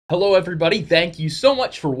Hello, everybody. Thank you so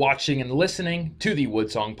much for watching and listening to the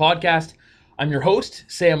Woodsong podcast. I'm your host,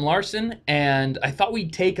 Sam Larson, and I thought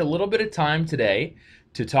we'd take a little bit of time today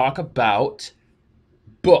to talk about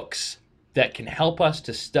books that can help us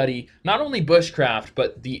to study not only bushcraft,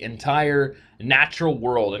 but the entire natural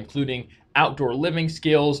world, including outdoor living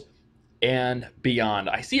skills and beyond.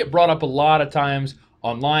 I see it brought up a lot of times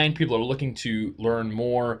online. People are looking to learn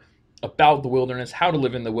more about the wilderness, how to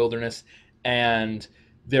live in the wilderness, and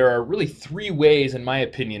there are really three ways, in my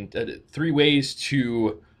opinion, three ways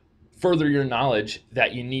to further your knowledge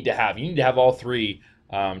that you need to have. You need to have all three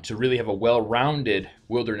to really have a well-rounded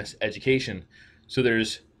wilderness education. So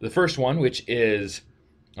there's the first one, which is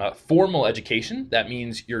formal education. That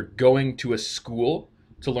means you're going to a school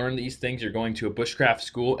to learn these things. You're going to a bushcraft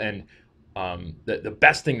school, and the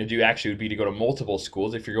best thing to do actually would be to go to multiple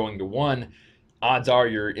schools. If you're going to one, odds are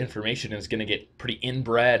your information is going to get pretty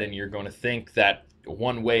inbred, and you're going to think that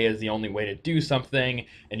one way is the only way to do something,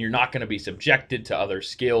 and you're not going to be subjected to other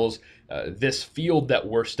skills. This field that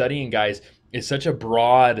we're studying, guys, is such a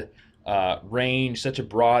broad range, such a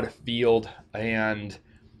broad field, and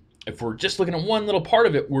if we're just looking at one little part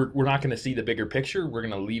of it, we're not going to see the bigger picture. We're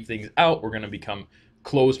going to leave things out. We're going to become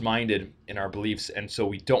closed-minded in our beliefs, and so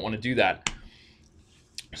we don't want to do that.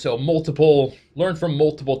 So learn from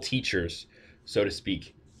multiple teachers, so to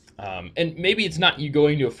speak. And maybe it's not you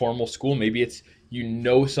going to a formal school. Maybe it's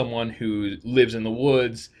someone who lives in the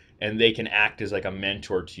woods and they can act as like a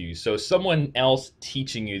mentor to you. So someone else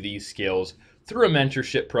teaching you these skills through a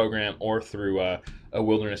mentorship program or through a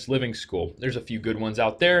wilderness living school. There's a few good ones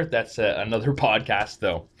out there. That's another podcast,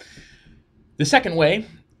 though. The second way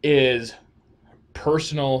is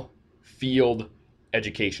personal field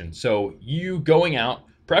education. So you going out,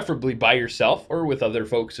 preferably by yourself or with other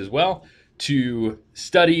folks as well, to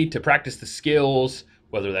study, to practice the skills,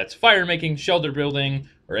 whether that's fire making, shelter building,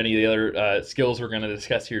 or any of the other skills we're going to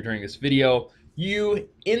discuss here during this video. You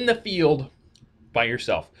in the field by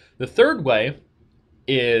yourself. The third way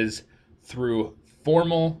is through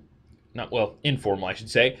informal, I should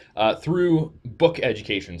say, through book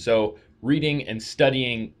education. So reading and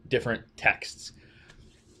studying different texts.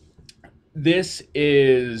 This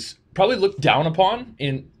is probably looked down upon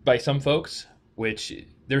by some folks, which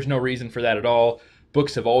there's no reason for that at all.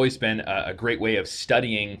 Books have always been a great way of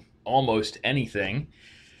studying almost anything.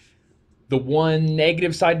 The one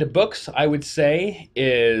negative side to books, I would say,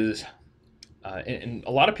 is, and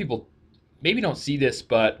a lot of people maybe don't see this,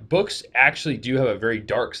 but books actually do have a very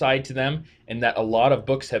dark side to them, and that a lot of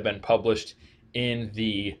books have been published in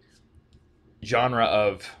the genre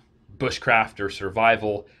of bushcraft or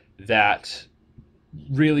survival that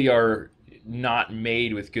really are not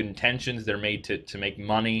made with good intentions. They're made to make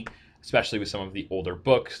money, especially with some of the older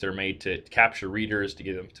books. They're made to capture readers, to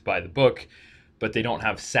get them to buy the book, but they don't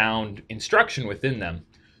have sound instruction within them.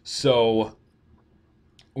 So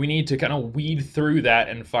we need to kind of weed through that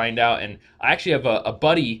and find out. And I actually have a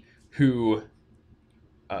buddy who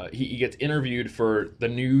he gets interviewed for the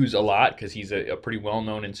news a lot because he's a pretty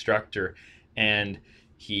well-known instructor, and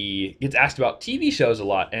he gets asked about TV shows a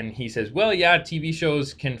lot, and he says, well, yeah, TV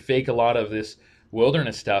shows can fake a lot of this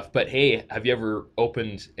wilderness stuff, but hey, have you ever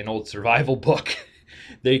opened an old survival book?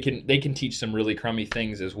 They can teach some really crummy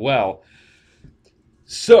things as well.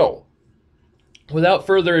 So without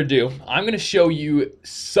further ado, I'm going to show you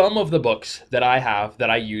some of the books that I have that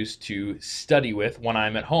I use to study with when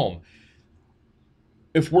I'm at home.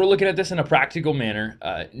 If we're looking at this in a practical manner,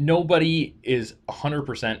 nobody is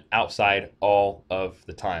 100% outside all of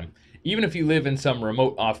the time. Even if you live in some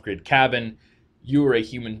remote off-grid cabin, you are a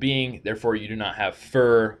human being, therefore you do not have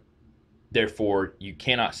fur, therefore you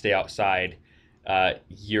cannot stay outside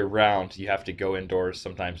year-round. You have to go indoors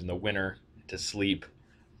sometimes in the winter to sleep,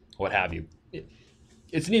 what have you.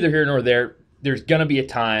 It's neither here nor there. There's going to be a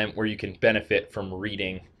time where you can benefit from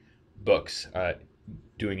reading books,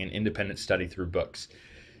 doing an independent study through books.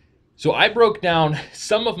 So I broke down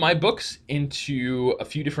some of my books into a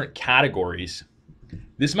few different categories.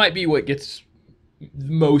 This might be what gets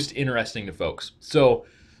most interesting to folks. So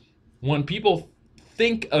when people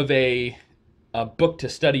think of a book to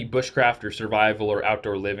study bushcraft or survival or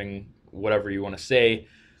outdoor living, whatever you want to say,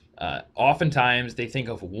 oftentimes they think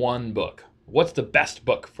of one book. What's the best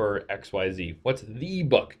book for XYZ? What's the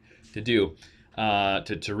book to do,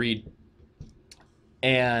 to read?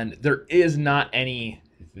 And there is not any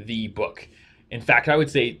the book. In fact, I would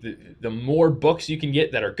say the more books you can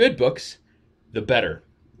get that are good books, the better.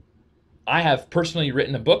 I have personally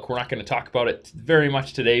written a book. We're not going to talk about it very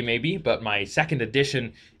much today, maybe, but my second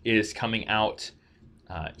edition is coming out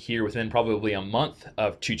here within probably a month,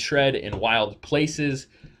 of To Tread in Wild Places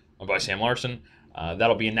by Sam Larson.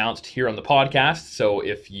 That'll be announced here on the podcast. So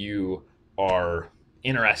if you are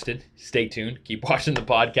interested, stay tuned. Keep watching the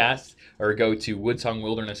podcast, or go to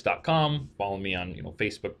woodsongwilderness.com. Follow me on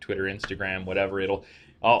Facebook, Twitter, Instagram, whatever.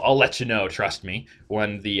 I'll let you know. Trust me,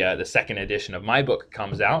 when the second edition of my book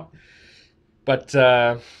comes out. But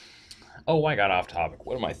oh, I got off topic.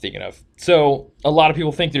 What am I thinking of? So a lot of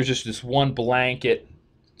people think there's just this one blanket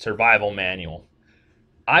survival manual.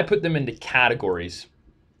 I put them into categories.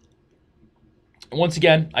 Once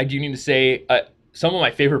again, I do need to say some of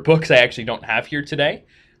my favorite books I actually don't have here today,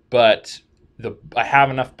 but I have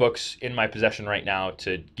enough books in my possession right now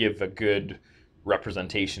to give a good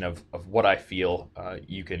representation of what I feel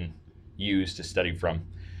you can use to study from.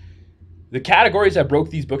 The categories I broke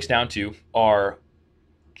these books down to are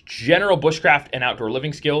general bushcraft and outdoor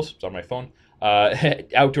living skills. It's on my phone.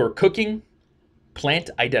 Outdoor cooking, plant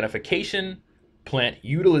identification, plant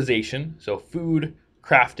utilization, so food,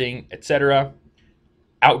 crafting, etc.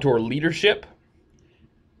 Outdoor leadership,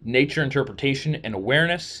 nature interpretation and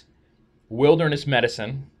awareness, wilderness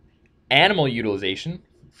medicine, animal utilization,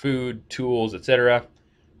 food, tools, etc.,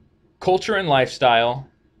 culture and lifestyle,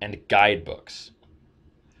 and guidebooks.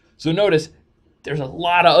 So notice there's a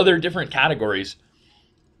lot of other different categories.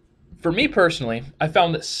 For me personally, I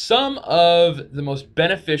found that some of the most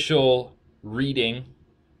beneficial reading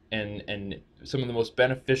and some of the most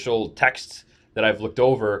beneficial texts that I've looked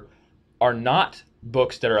over are not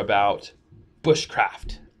books that are about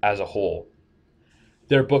bushcraft as a whole.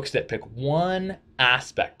 They're books that pick one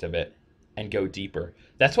aspect of it and go deeper.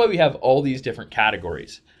 That's why we have all these different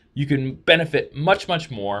categories. You can benefit much,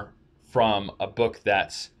 much more from a book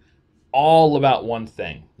that's all about one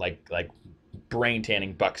thing, like brain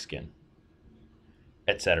tanning buckskin,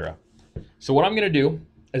 etc. So what I'm going to do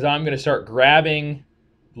is I'm going to start grabbing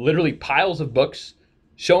literally piles of books,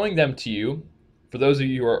 showing them to you. For those of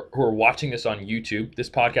you who are watching this on YouTube, this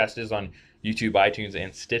podcast is on YouTube, iTunes,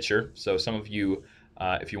 and Stitcher. So some of you,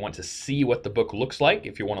 if you want to see what the book looks like,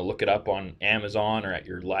 if you want to look it up on Amazon or at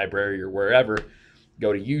your library or wherever,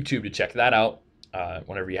 go to YouTube to check that out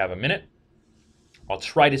whenever you have a minute. I'll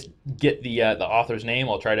try to get the author's name.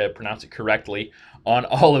 I'll try to pronounce it correctly on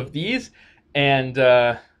all of these. And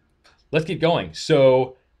let's get going.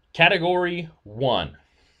 So category 1.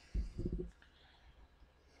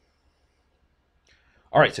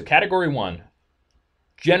 All right, so category 1,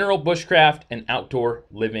 general bushcraft and outdoor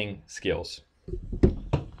living skills.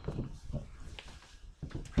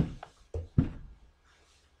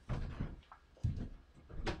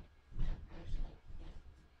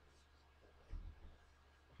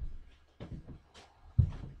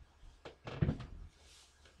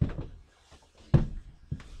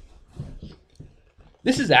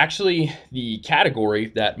 This is actually the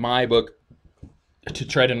category that my book, To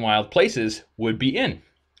Tread in Wild Places, would be in.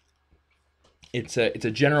 It's a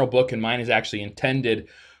general book, and mine is actually intended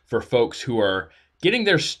for folks who are getting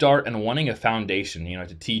their start and wanting a foundation,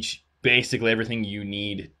 to teach basically everything you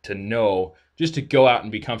need to know just to go out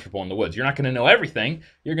and be comfortable in the woods. You're not going to know everything.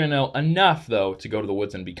 You're going to know enough, though, to go to the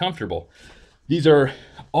woods and be comfortable. These are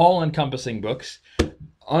all-encompassing books.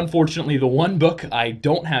 Unfortunately, the one book I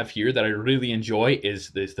don't have here that I really enjoy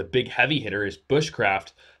is the big heavy hitter, is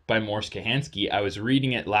Bushcraft by Morris Kahansky. I was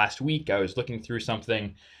reading it last week. I was looking through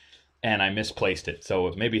something and I misplaced it.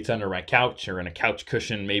 So maybe it's under my couch or in a couch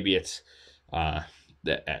cushion. Maybe it's I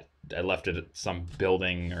left it at some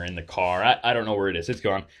building or in the car. I don't know where it is. It's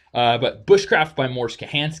gone. But Bushcraft by Morris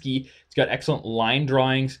Kahansky. It's got excellent line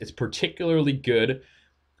drawings. It's particularly good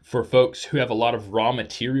for folks who have a lot of raw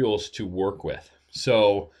materials to work with.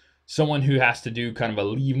 So someone who has to do kind of a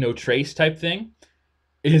leave no trace type thing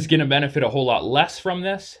is going to benefit a whole lot less from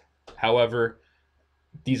this. However,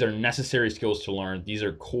 these are necessary skills to learn. These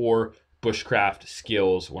are core bushcraft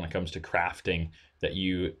skills when it comes to crafting that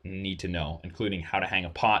you need to know, including how to hang a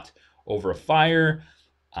pot over a fire,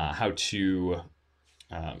 how to,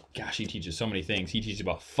 he teaches so many things. He teaches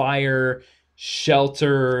about fire,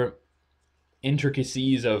 shelter,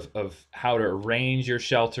 intricacies of how to arrange your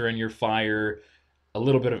shelter and your fire, a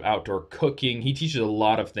little bit of outdoor cooking. He teaches a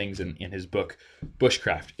lot of things in his book,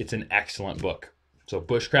 Bushcraft. It's an excellent book. So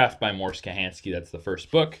Bushcraft by Morris Kahansky, that's the first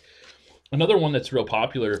book. Another one that's real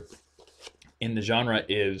popular in the genre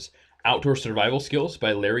is Outdoor Survival Skills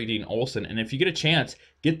by Larry Dean Olson. And if you get a chance,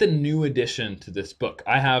 get the new edition to this book.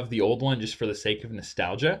 I have the old one just for the sake of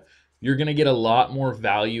nostalgia. You're going to get a lot more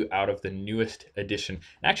value out of the newest edition.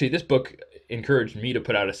 Actually, this book encouraged me to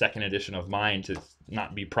put out a second edition of mine, to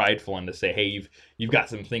not be prideful and to say, hey, you've got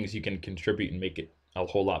some things you can contribute and make it a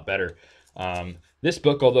whole lot better. This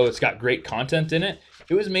book, although it's got great content in it,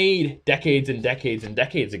 it was made decades and decades and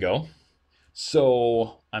decades ago.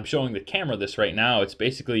 So I'm showing the camera this right now. It's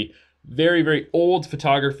basically very, very old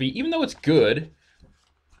photography. Even though it's good,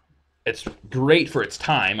 it's great for its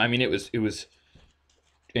time. I mean, it was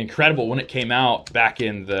incredible when it came out back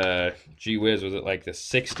in the, gee whiz, was it like the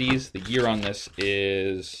 60s? The year on this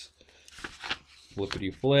is,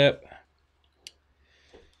 flippity flip,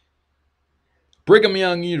 Brigham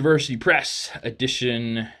Young University Press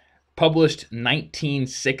edition, published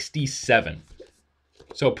 1967.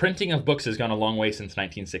 So printing of books has gone a long way since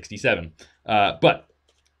 1967. But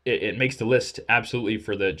it makes the list absolutely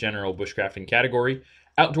for the general bushcrafting category.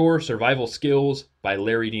 Outdoor Survival Skills by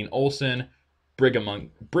Larry Dean Olson,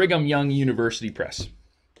 Brigham Young University Press.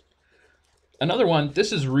 Another one,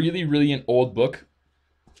 this is really, really an old book,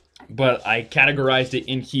 but I categorized it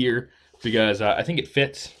in here because I think it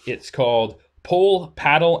fits. It's called Pole,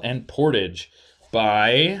 Paddle, and Portage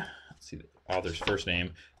by, let's see the author's first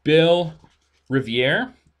name, Bill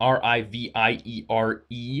Riviere, Riviere.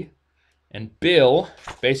 And Bill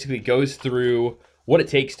basically goes through what it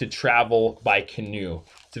takes to travel by canoe.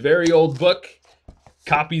 It's a very old book.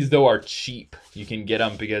 Copies though are cheap. You can get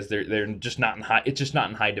them because they're just not in high. It's just not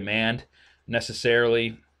in high demand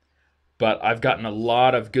necessarily. But I've gotten a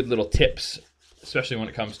lot of good little tips, especially when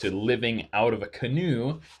it comes to living out of a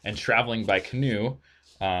canoe and traveling by canoe.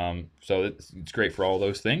 So it's great for all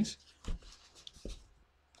those things.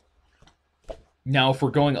 Now, if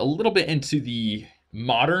we're going a little bit into the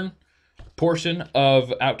modern portion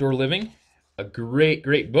of outdoor living, a great,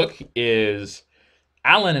 great book is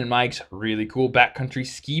Alan and Mike's really cool backcountry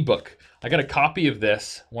ski book. I got a copy of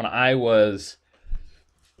this when I was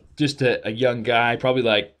just a young guy, probably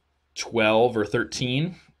like 12 or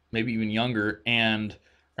 13, maybe even younger. And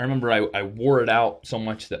I remember I wore it out so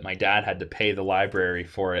much that my dad had to pay the library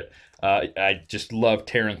for it. I just love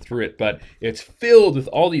tearing through it, but it's filled with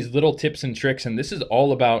all these little tips and tricks. And this is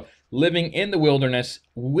all about living in the wilderness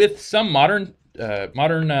with some modern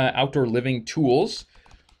outdoor living tools.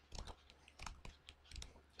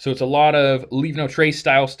 So it's a lot of leave no trace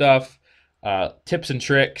style stuff, tips and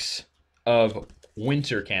tricks of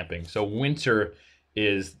winter camping. So winter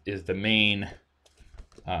is the main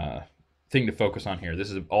thing to focus on here. This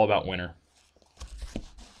is all about winter.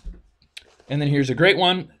 And then here's a great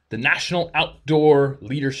one, the National Outdoor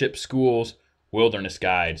Leadership School's Wilderness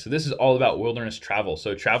Guide. So this is all about wilderness travel.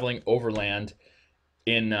 So traveling overland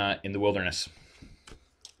in the wilderness,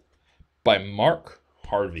 by Mark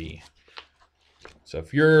Harvey. So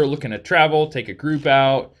if you're looking to travel, take a group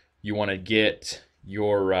out, you want to get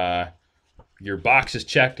your boxes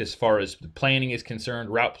checked as far as the planning is concerned,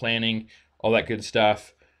 route planning, all that good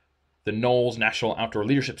stuff. The Knowles National Outdoor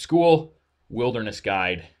Leadership School Wilderness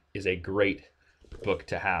Guide is a great book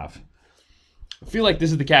to have. I feel like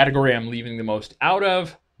this is the category I'm leaving the most out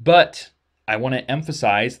of, but I want to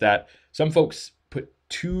emphasize that some folks put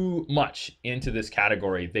too much into this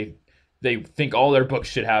category. They think all their books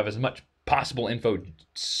should have as much possible info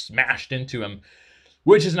smashed into them,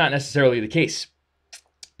 which is not necessarily the case.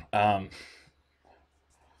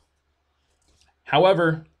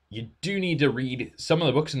 However, you do need to read some of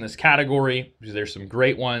the books in this category because there's some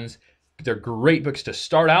great ones. They're great books to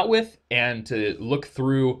start out with and to look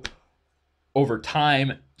through over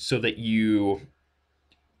time so that you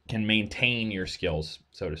can maintain your skills,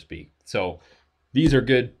 so to speak. So these are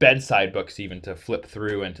good bedside books even to flip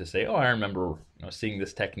through and to say, oh, I remember seeing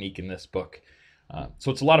this technique in this book.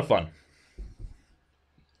 So it's a lot of fun.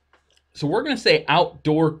 So we're going to say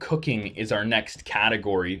outdoor cooking is our next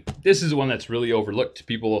category. This is one that's really overlooked.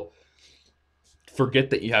 People forget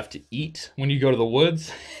that you have to eat when you go to the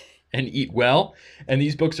woods and eat well. And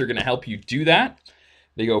these books are going to help you do that.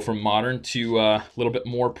 They go from modern to a little bit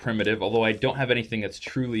more primitive, although I don't have anything that's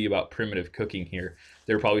truly about primitive cooking here.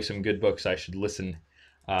 There are probably some good books I should listen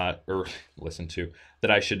to,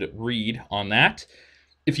 that I should read on that.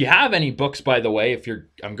 If you have any books, by the way,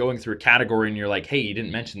 I'm going through a category and you're like, hey, you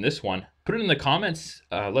didn't mention this one, put it in the comments.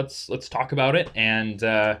 Let's talk about it, and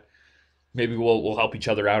maybe we'll help each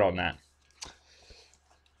other out on that.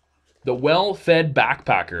 The Well-Fed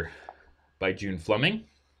Backpacker by June Fleming.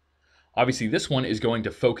 Obviously, this one is going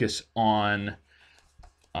to focus on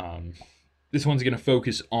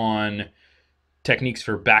techniques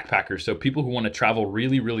for backpackers. So people who want to travel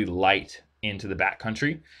really, really light into the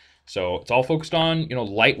backcountry. So it's all focused on,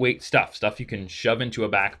 lightweight stuff you can shove into a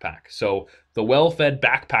backpack. So The Well-Fed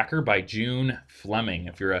Backpacker by June Fleming.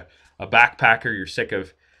 If you're a backpacker, you're sick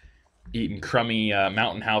of eating crummy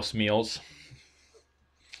mountain house meals,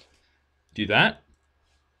 do that.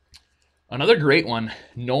 Another great one,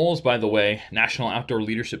 Knowles, by the way, National Outdoor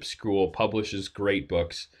Leadership School publishes great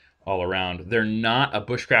books all around. They're not a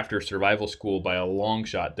bushcraft or survival school by a long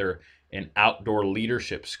shot. They're an outdoor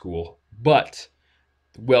leadership school, but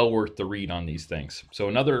well worth the read on these things. So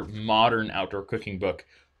another modern outdoor cooking book,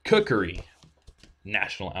 Cookery,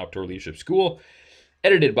 National Outdoor Leadership School,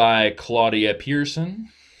 edited by Claudia Pearson.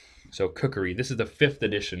 So Cookery, this is the 5th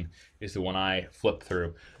edition, is the one I flipped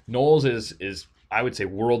through. Knowles is I would say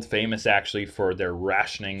world famous actually for their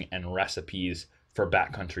rationing and recipes for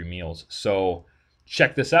backcountry meals. So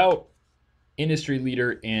check this out. Industry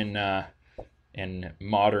leader in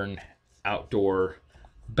modern outdoor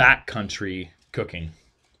backcountry cooking.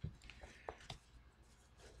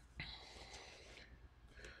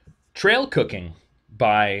 Trail Cooking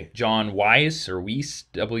by John Weiss, or Weiss,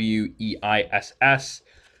 Weiss.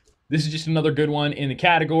 This is just another good one in the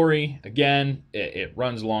category. Again, it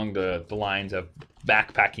runs along the lines of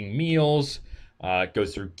backpacking meals. It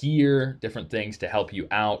goes through gear, different things to help you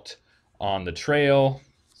out on the trail.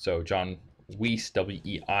 So John Weiss,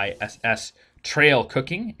 Weiss, Trail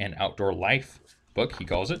Cooking and Outdoor Life book, he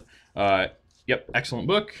calls it. Yep, excellent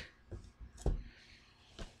book.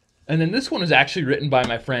 And then this one is actually written by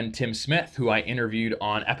my friend Tim Smith, who I interviewed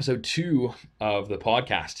on episode 2 of the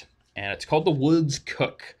podcast. And it's called The Woods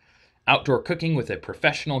Cook, Outdoor Cooking with a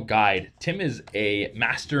Professional Guide. Tim is a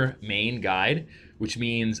master main guide, which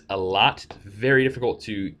means a lot. It's very difficult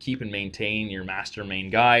to keep and maintain your master main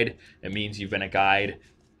guide. It means you've been a guide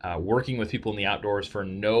working with people in the outdoors for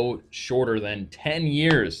no shorter than 10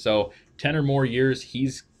 years. So 10 or more years.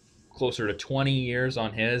 He's closer to 20 years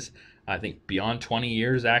on his. I think beyond 20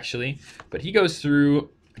 years actually. But he goes through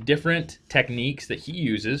different techniques that he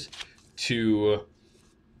uses to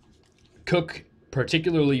cook,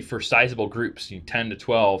 particularly for sizable groups, 10 to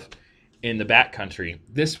 12 in the backcountry.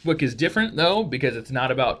 This book is different though, because it's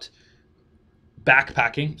not about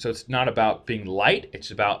backpacking. So it's not about being light.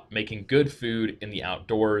 It's about making good food in the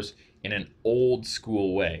outdoors in an old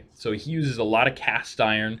school way. So he uses a lot of cast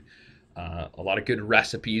iron, a lot of good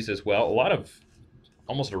recipes as well. A lot of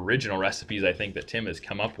almost original recipes, I think, that Tim has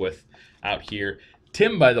come up with out here.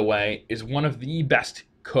 Tim, by the way, is one of the best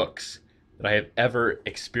cooks that I have ever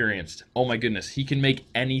experienced. Oh my goodness, he can make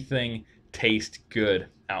anything taste good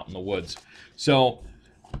out in the woods. So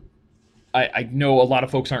I know a lot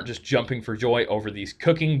of folks aren't just jumping for joy over these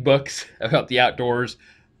cooking books about the outdoors,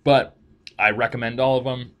 but I recommend all of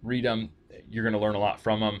them. Read them. You're going to learn a lot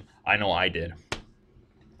from them. I know I did.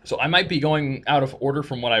 So I might be going out of order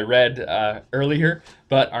from what I read earlier,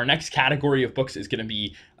 but our next category of books is going to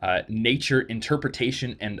be nature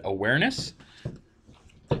interpretation and awareness.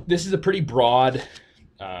 This is a pretty broad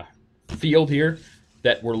field here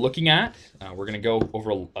that we're looking at. We're going to go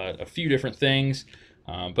over a few different things,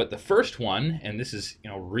 but the first one, and this is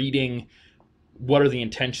reading what are the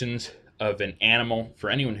intentions of an animal. For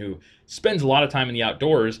anyone who spends a lot of time in the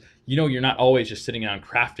outdoors, you're not always just sitting down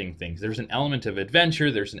crafting things. There's an element of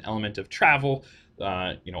adventure. There's an element of travel,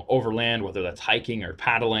 overland, whether that's hiking or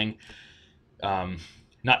paddling.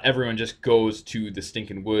 Not everyone just goes to the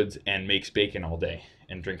stinking woods and makes bacon all day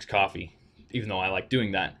and drinks coffee, even though I like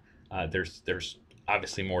doing that. There's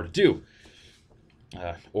obviously more to do.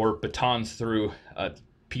 Or batons through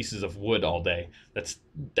pieces of wood all day.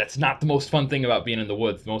 That's not the most fun thing about being in the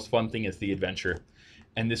woods. The most fun thing is the adventure.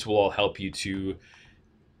 And this will all help you to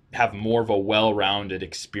have more of a well-rounded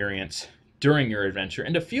experience during your adventure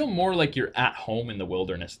and to feel more like you're at home in the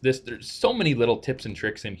wilderness. There's so many little tips and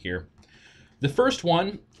tricks in here. The first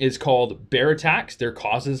one is called Bear Attacks, Their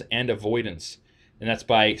Causes and Avoidance. And that's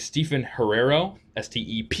by Stephen Herrero,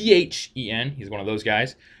 Stephen. He's one of those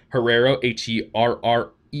guys. Herrero,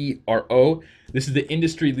 Herrero. This is the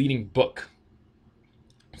industry-leading book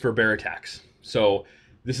for bear attacks. So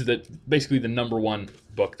this is basically the #1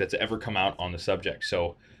 book that's ever come out on the subject.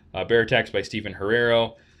 So Bear Attacks by Stephen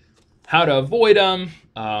Herrero. How to avoid them,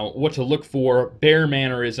 what to look for, bear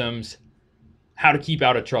mannerisms, how to keep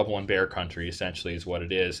out of trouble in bear country, essentially is what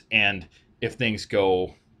it is. And if things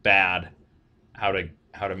go bad, how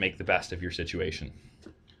to make the best of your situation.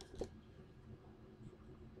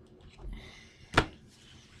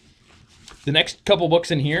 The next couple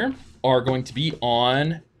books in here are going to be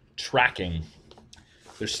on tracking.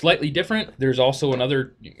 They're slightly different. There's also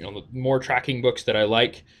another, more tracking books that I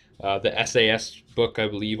like. The SAS book, I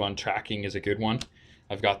believe, on tracking is a good one.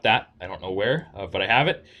 I've got that. I don't know where, but I have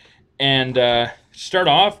it. And start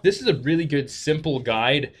off, this is a really good, simple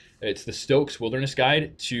guide. It's the Stokes Wilderness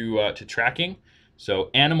Guide to tracking.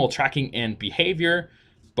 So Animal Tracking and Behavior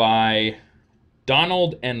by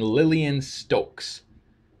Donald and Lillian Stokes.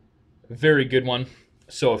 Very good one.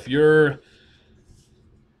 So if you're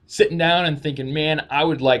sitting down and thinking, man, I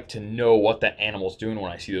would like to know what that animal's doing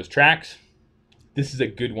when I see those tracks, this is a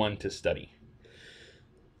good one to study.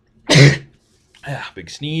 Big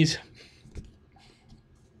sneeze.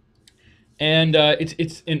 And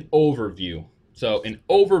it's an overview. So an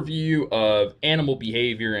overview of animal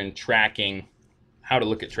behavior and tracking, how to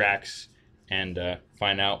look at tracks and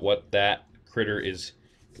find out what that critter is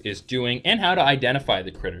doing, and how to identify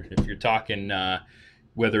the critter. If you're talking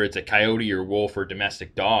whether it's a coyote or wolf or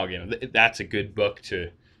domestic dog, that's a good book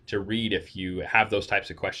to read if you have those types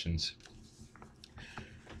of questions.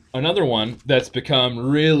 Another one that's become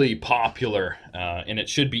really popular, and it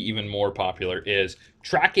should be even more popular, is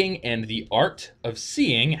Tracking and the Art of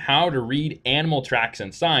Seeing: How to Read Animal Tracks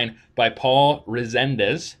and Sign by Paul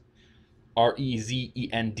Rezendes,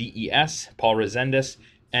 Rezendes, Paul Rezendes.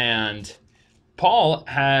 And Paul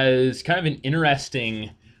has kind of an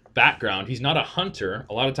interesting background. He's not a hunter.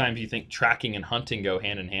 A lot of times you think tracking and hunting go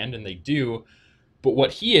hand in hand, and they do. But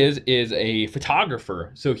what he is a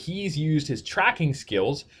photographer. So he's used his tracking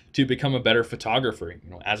skills to become a better photographer.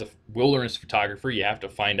 As a wilderness photographer, you have to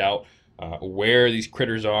find out where these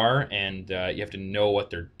critters are, and you have to know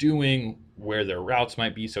what they're doing, where their routes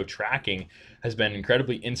might be. So tracking has been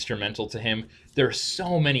incredibly instrumental to him. There are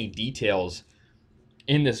so many details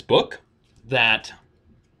in this book that,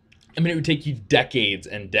 it would take you decades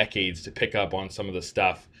and decades to pick up on some of the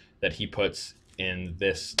stuff that he puts in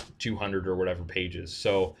this 200 or whatever pages.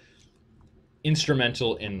 So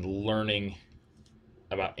instrumental in learning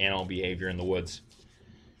about animal behavior in the woods.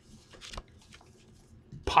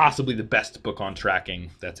 Possibly the best book on tracking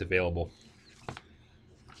that's available.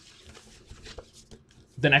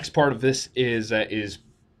 The next part of this is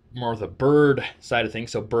more of the bird side of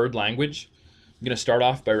things, so bird language. I'm going to start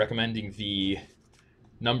off by recommending the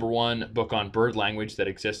 #1 book on bird language that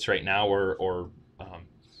exists right now,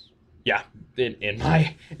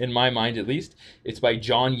 in my mind at least. It's by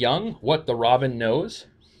John Young, What the Robin Knows.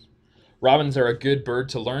 Robins are a good bird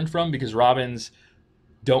to learn from because robins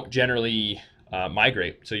don't generally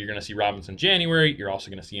migrate. So you're going to see robins in January. You're also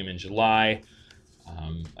going to see them in July.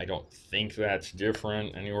 I don't think that's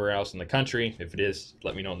different anywhere else in the country. If it is,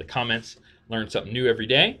 let me know in the comments. Learn something new every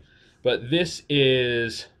day. But this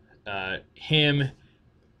is him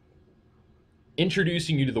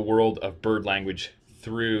introducing you to the world of bird language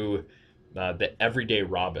through the everyday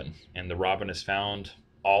robin, and the robin is found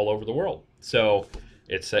all over the world. So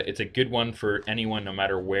it's a good one for anyone, no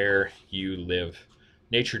matter where you live.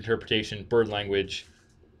 Nature interpretation, bird language,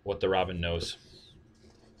 What the Robin Knows.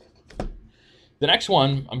 The next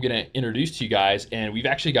one I'm going to introduce to you guys, and we've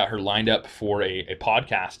actually got her lined up for a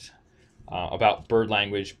podcast about bird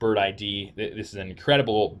language, bird ID. This is an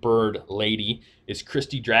incredible bird lady. Is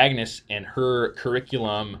Christy Dragnis, and her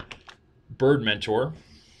curriculum, Bird Mentor.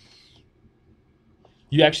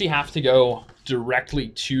 You actually have to go directly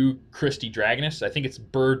to Christy Dragnis. I think it's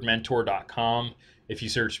birdmentor.com. If you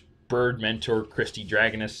search Bird Mentor Christy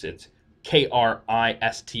Dragnis, it's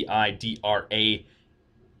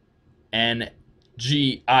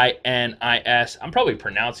KRISTIDRANGINIS. I'm probably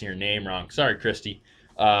pronouncing your name wrong. Sorry, Christy.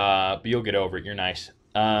 But you'll get over it. You're nice.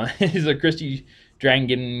 So Christy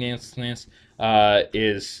Dragnis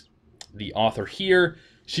is the author here.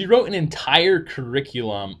 She wrote an entire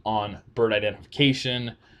curriculum on bird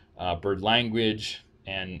identification, bird language,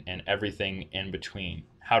 and everything in between.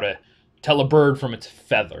 How to tell a bird from its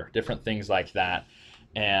feather, different things like that.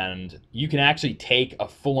 And you can actually take a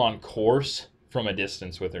full-on course from a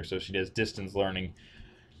distance with her. So she does distance learning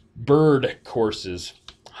bird courses.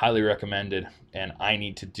 Highly recommended, and I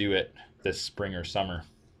need to do it this spring or summer.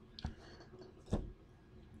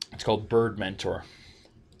 It's called Bird Mentor.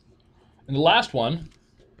 And the last one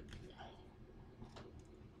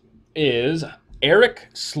is Eric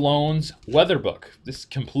Sloan's weather book. This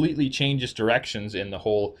completely changes directions in the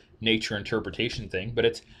whole nature interpretation thing, but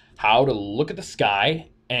it's how to look at the sky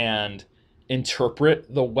and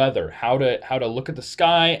interpret the weather, how to look at the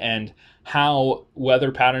sky and how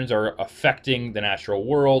weather patterns are affecting the natural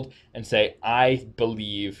world, and say, I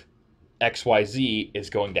believe XYZ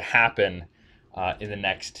is going to happen in the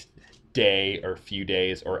next day or few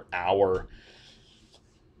days or hour.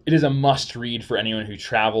 It is a must read for anyone who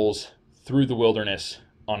travels through the wilderness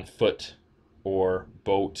on foot or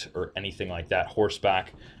boat or anything like that,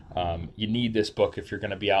 horseback. You need this book if you're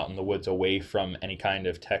going to be out in the woods away from any kind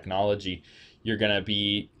of technology. You're going to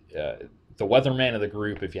be the weatherman of the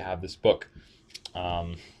group if you have this book.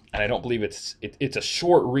 And I don't believe it's a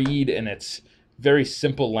short read, and it's very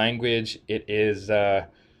simple language. It is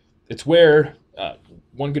it's where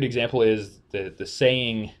one good example is the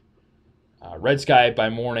saying, red sky by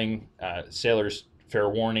morning, sailors fair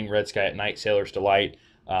warning, red sky at night, sailor's delight.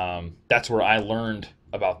 That's where I learned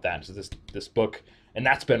about that. So this book, and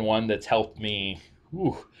that's been one that's helped me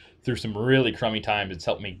through some really crummy times. It's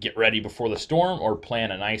helped me get ready before the storm or plan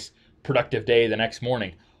a nice productive day the next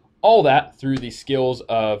morning. All that through the skills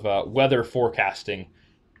of weather forecasting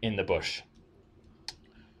in the bush.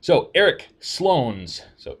 So Eric Sloan's,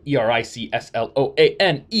 so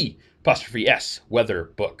ERICSLOANE apostrophe S, weather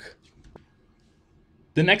book.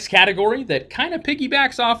 The next category that kind of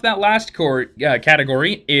piggybacks off that last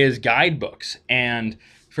category is guidebooks. And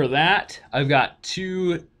for that, I've got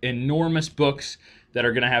two enormous books that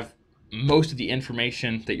are going to have most of the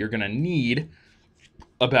information that you're going to need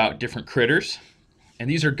about different critters. And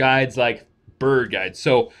these are guides like bird guides.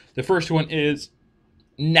 So the first one is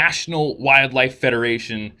National Wildlife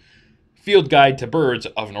Federation Field Guide to Birds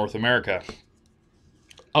of North America.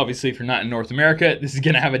 Obviously, if you're not in North America, this is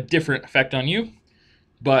going to have a different effect on you,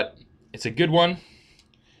 but it's a good one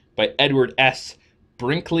by Edward S.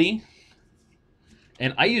 Brinkley.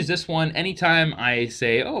 And I use this one anytime I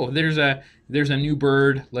say, oh, there's a new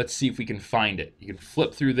bird, let's see if we can find it. You can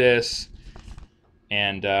flip through this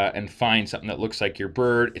and find something that looks like your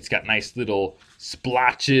bird. It's got nice little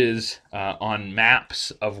splotches on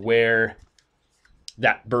maps of where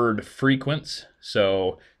that bird frequents.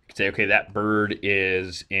 So you can say, okay, that bird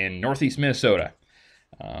is in northeast Minnesota.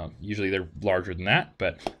 Usually they're larger than that,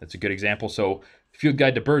 but that's a good example. So Field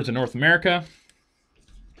Guide to Birds in North America.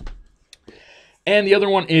 And the other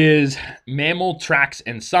one is Mammal Tracks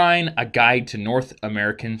and Sign, A Guide to North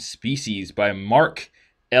American Species by Mark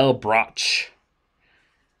L. Broch.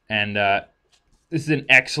 And this is an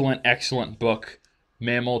excellent, excellent book,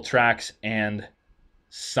 Mammal Tracks and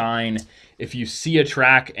Sign. If you see a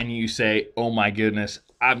track and you say, oh my goodness,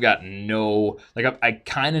 I've got no, like I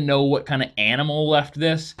kind of know what kind of animal left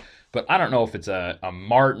this, but I don't know if it's a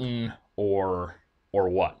marten or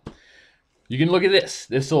what. You can look at this.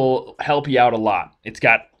 This will help you out a lot. It's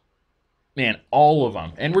got, man, all of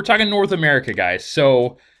them. And we're talking North America, guys.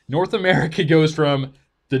 So North America goes from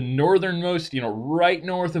the northernmost, right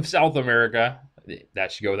north of South America.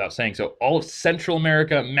 That should go without saying. So all of Central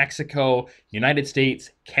America, Mexico, United States,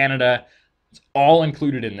 Canada, it's all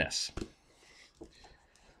included in this.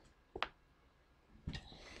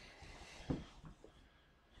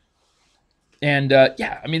 And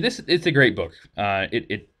yeah, I mean, it's a great book.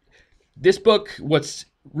 This book, what's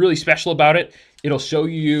really special about it, it'll show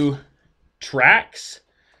you tracks,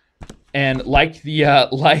 and like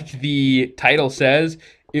the title says,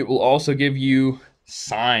 it will also give you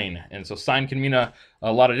sign. And so sign can mean a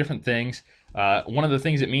lot of different things. One of the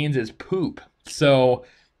things it means is poop. So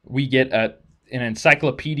we get an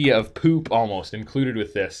encyclopedia of poop almost included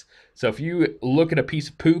with this. So if you look at a piece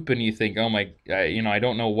of poop and you think, oh my, I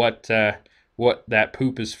don't know what that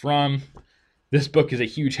poop is from, this book is a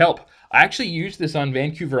huge help. I actually used this on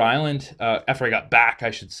Vancouver Island after I got back,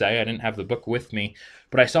 I should say. I didn't have the book with me,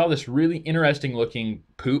 but I saw this really interesting looking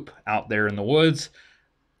poop out there in the woods,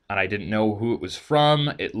 and I didn't know who it was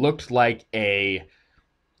from. It looked like a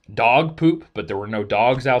dog poop, but there were no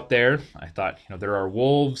dogs out there. I thought, there are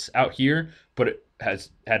wolves out here, but it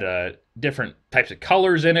had different types of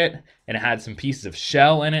colors in it, and it had some pieces of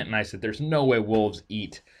shell in it, and I said, there's no way wolves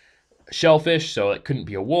eat shellfish, so it couldn't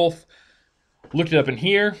be a wolf. Looked it up in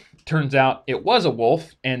here. Turns out it was a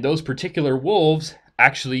wolf, and those particular wolves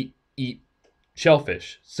actually eat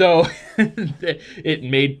shellfish. So it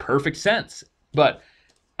made perfect sense. But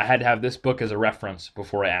I had to have this book as a reference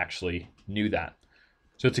before I actually knew that.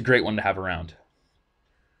 So it's a great one to have around.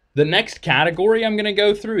 The next category I'm going to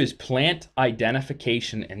go through is plant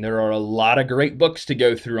identification, and there are a lot of great books to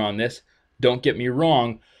go through on this. Don't get me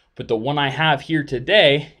wrong, but the one I have here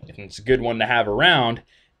today, and it's a good one to have around,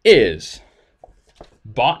 is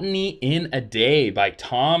Botany in a Day by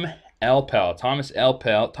Thomas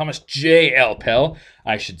J. Elpel,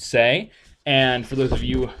 I should say. And for those of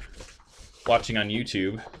you watching on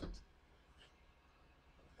YouTube,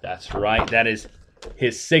 that's right, that is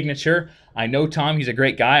his signature. I know Tom, he's a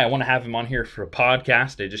great guy. I want to have him on here for a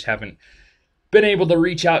podcast. I just haven't been able to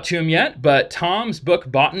reach out to him yet. But Tom's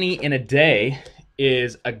book, Botany in a Day,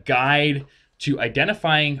 is a guide to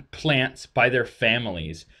identifying plants by their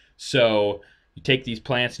families. So you take these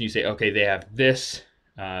plants and you say, okay, they have this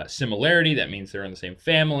similarity. That means they're in the same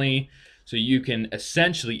family. So you can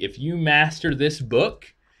essentially, if you master this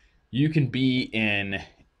book, you can be in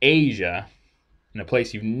Asia, in a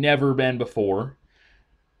place you've never been before,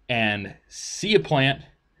 and see a plant,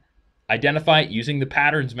 identify it using the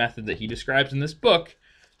patterns method that he describes in this book,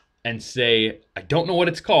 and say, I don't know what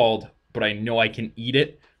it's called, but I know I can eat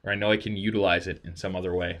it, or I know I can utilize it in some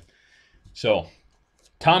other way. So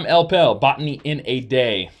Tom Elpel, Botany in a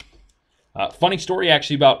Day. Funny story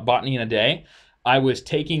actually about Botany in a Day. I was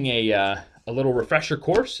taking a little refresher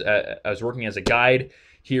course. I was working as a guide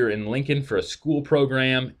here in Lincoln for a school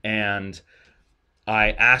program, and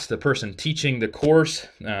I asked the person teaching the course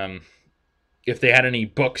if they had any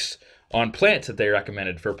books on plants that they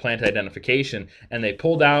recommended for plant identification, and they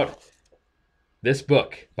pulled out this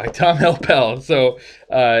book by Tom Helpel. So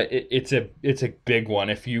it's a big one.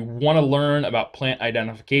 If you want to learn about plant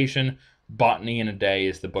identification, Botany in a Day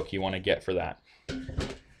is the book you want to get for that.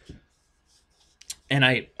 And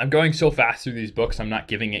I'm going so fast through these books, I'm not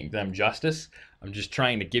giving them justice. I'm just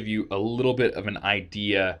trying to give you a little bit of an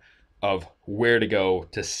idea of where to go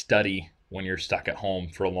to study when you're stuck at home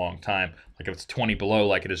for a long time. Like if it's 20 below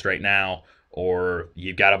like it is right now, or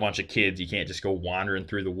you've got a bunch of kids, you can't just go wandering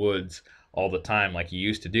through the woods all the time like you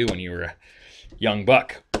used to do when you were a young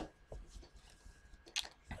buck.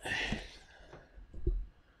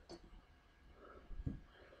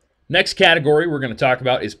 Next category we're going to talk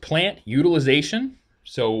about is plant utilization.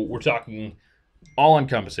 So we're talking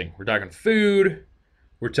all-encompassing. We're talking food.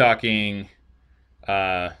 We're talking,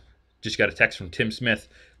 just got a text from Tim Smith.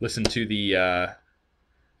 Listen to the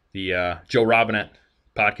Joe Robinette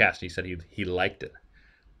podcast. He said he liked it.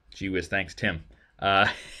 Gee whiz, thanks, Tim.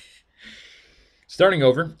 Starting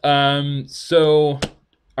over. So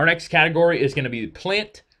our next category is going to be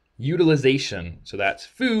plant utilization. So that's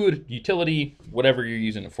food, utility, whatever you're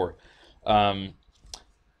using it for.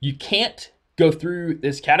 You can't go through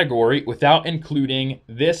this category without including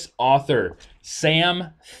this author,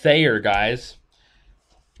 Sam Thayer, guys.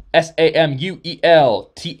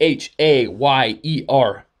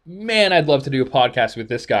 Samuelthayer. Man, I'd love to do a podcast with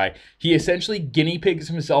this guy. He essentially guinea pigs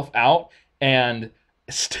himself out and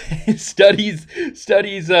studies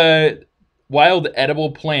wild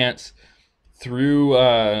edible plants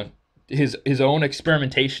through his own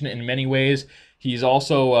experimentation in many ways. He's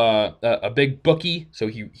also a big bookie, so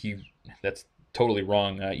he that's totally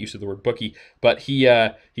wrong use of the word bookie, but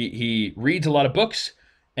he reads a lot of books,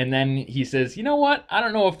 and then he says, you know what, I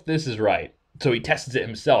don't know if this is right. So he tests it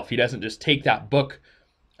himself. He doesn't just take that book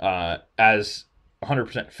as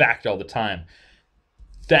 100% fact all the time.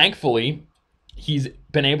 Thankfully, he's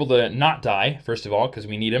been able to not die, first of all, because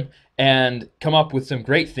we need him, and come up with some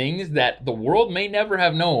great things that the world may never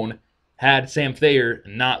have known had Sam Thayer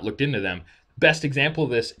not looked into them. Best example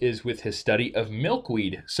of this is with his study of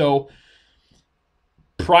milkweed. So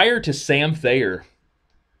prior to Sam Thayer,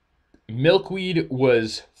 milkweed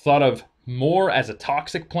was thought of more as a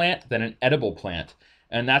toxic plant than an edible plant.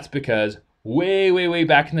 And that's because way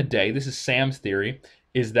back in the day, this is Sam's theory,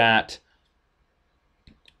 is that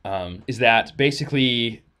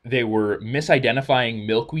basically they were misidentifying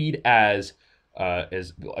milkweed as I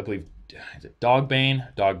believe, is it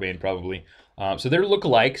dogbane? Dogbane probably. So they're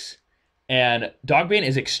lookalikes, and dogbane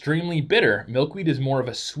is extremely bitter. Milkweed is more of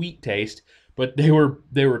a sweet taste, but they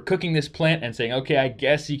were cooking this plant and saying, okay, I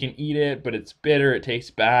guess you can eat it, but it's bitter, it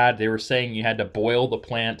tastes bad. They were saying you had to boil the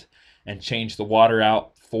plant and change the water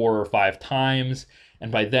out 4 or 5 times,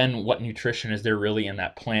 and by then, what nutrition is there really in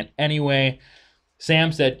that plant anyway?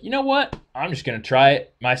 Sam said, you know what, I'm just going to try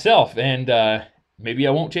it myself, and maybe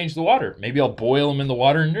I won't change the water. Maybe I'll boil them in the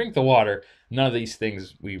water and drink the water. None of these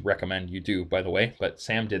things we recommend you do, by the way, but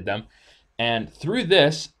Sam did them. And through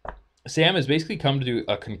this, Sam has basically come to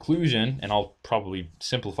a conclusion, and I'll probably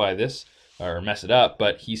simplify this or mess it up,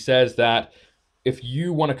 but he says that if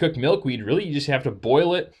you want to cook milkweed, really you just have to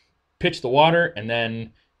boil it, pitch the water, and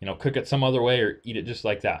then cook it some other way or eat it just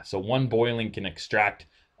like that. So one boiling can extract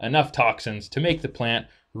enough toxins to make the plant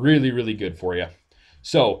really good for you.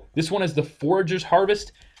 So this one is The Forager's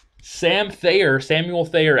Harvest. Samuel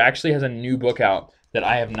Thayer actually has a new book out that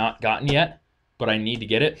I have not gotten yet, but I need to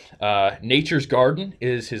get it. Nature's Garden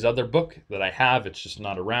is his other book that I have. It's just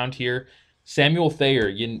not around here. Samuel Thayer,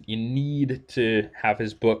 you need to have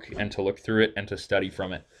his book and to look through it and to study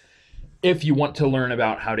from it if you want to learn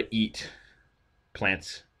about how to eat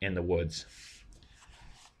plants in the woods.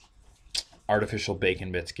 Artificial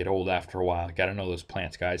bacon bits get old after a while. Got to know those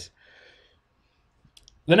plants, guys.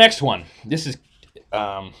 The next one. This is...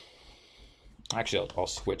 actually, I'll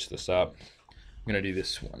switch this up. I'm going to do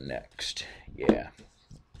this one next. Yeah.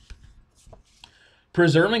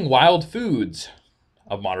 Preserving Wild Foods,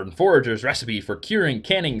 A Modern Forager's Recipe for Curing,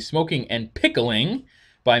 Canning, Smoking, and Pickling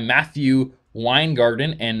by Matthew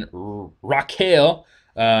Weingarten and Raquel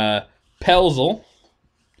Pelzel.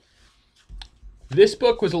 This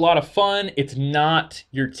book was a lot of fun. It's not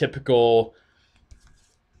your typical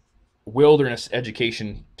wilderness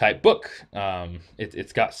education type book.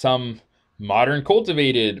 It's got some modern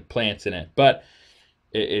cultivated plants in it, but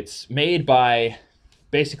it's made by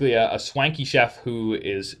basically a swanky chef who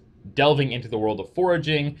is delving into the world of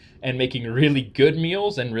foraging and making really good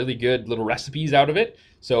meals and really good little recipes out of it.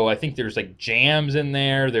 So I think there's like jams in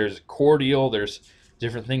there, there's cordial, there's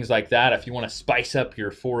different things like that. If you want to spice up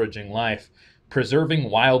your foraging life, Preserving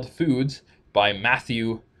Wild Foods by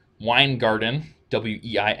Matthew Weingarten,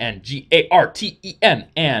 Weingarten,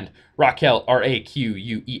 and Raquel,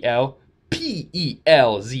 Raquelpelzel.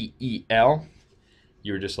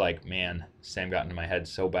 You were just like, man, Sam got into my head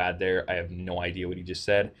so bad there. I have no idea what he just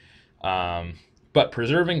said. But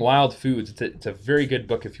Preserving Wild Foods, it's a very good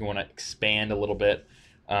book if you want to expand a little bit.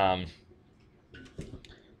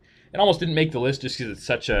 It almost didn't make the list just because it's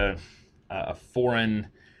such a foreign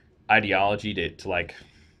ideology to like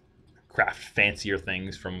craft fancier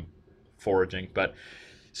things from foraging. But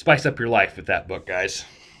spice up your life with that book, guys.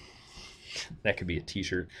 That could be a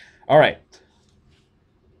t-shirt. All right.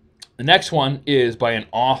 The next one is by an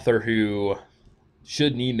author who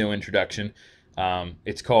should need no introduction.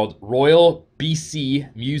 It's called Royal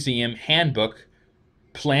BC Museum Handbook,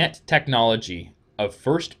 Plant Technology of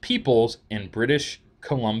First Peoples in British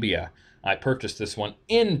Columbia. I purchased this one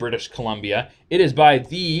in British Columbia. It is by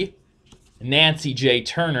the Nancy J.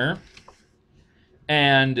 Turner.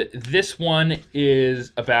 And this one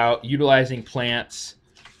is about utilizing plants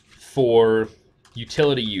for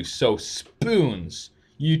utility use. So spoons,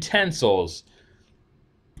 utensils,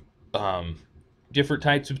 different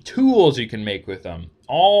types of tools you can make with them.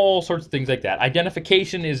 All sorts of things like that.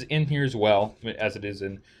 Identification is in here as well, as it is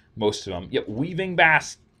in most of them. Yep, weaving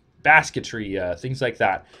basketry, things like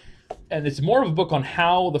that. And it's more of a book on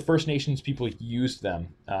how the First Nations people used them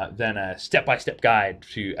than a step-by-step guide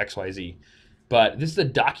to XYZ. But this is a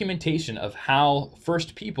documentation of how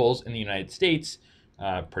First Peoples in the United States,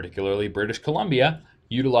 particularly British Columbia,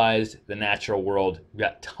 utilized the natural world. We've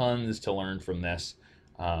got tons to learn from this,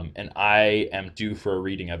 and I am due for a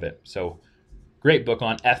reading of it. So, great book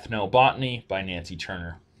on ethnobotany by Nancy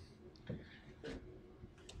Turner.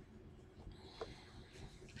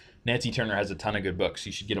 Nancy Turner has a ton of good books.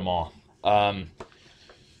 You should get them all.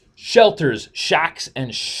 Shelters, Shacks,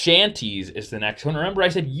 and Shanties is the next one. Remember I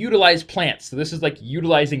said utilize plants. So this is like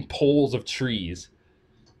utilizing poles of trees.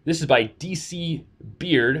 This is by D.C.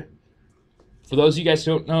 Beard. For those of you guys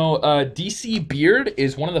who don't know, D.C. Beard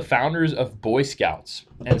is one of the founders of Boy Scouts.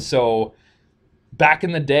 And so back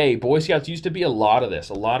in the day, Boy Scouts used to be a lot of this.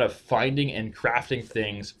 A lot of finding and crafting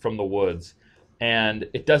things from the woods. And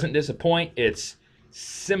it doesn't disappoint. It's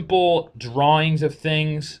simple drawings of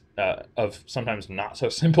things, of sometimes not so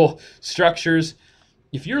simple structures.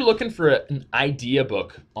 If you're looking for an idea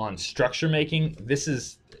book on structure making, this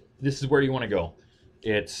is where you want to go.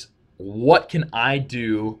 It's what can I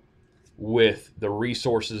do with the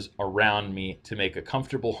resources around me to make a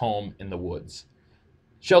comfortable home in the woods.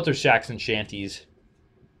 Shelters, Shacks, and Shanties,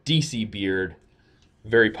 D.C. Beard,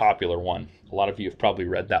 very popular one. A lot of you have probably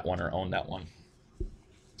read that one or owned that one.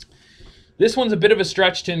 This one's a bit of a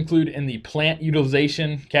stretch to include in the plant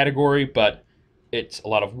utilization category, but it's a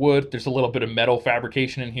lot of wood. There's a little bit of metal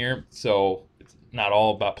fabrication in here, so it's not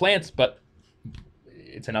all about plants, but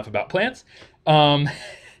it's enough about plants.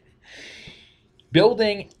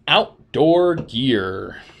 Building Outdoor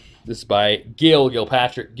Gear. This is by Gail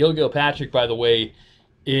Gilpatrick. Gail Gilpatrick, by the way,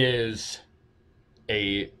 is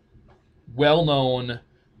a well-known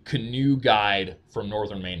canoe guide from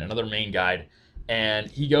northern Maine, another Maine guide.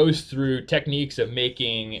 And he goes through techniques of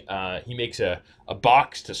making, he makes a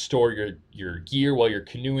box to store your gear while you're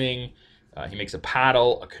canoeing. He makes a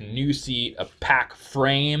paddle, a canoe seat, a pack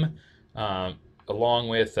frame, along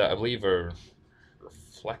with, I believe, a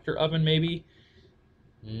reflector oven maybe?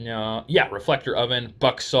 No, yeah, reflector oven,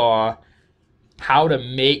 buck saw, how to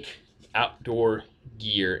make outdoor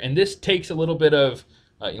gear. And this takes a little bit of,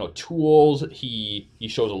 tools. He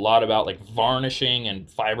shows a lot about like varnishing and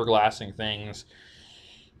fiberglassing things.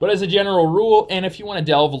 But as a general rule, and if you want to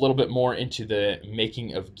delve a little bit more into the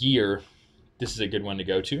making of gear, this is a good one to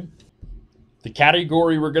go to. The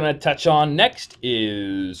category we're going to touch on next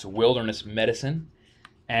is wilderness medicine.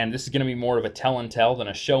 And this is going to be more of a tell and tell than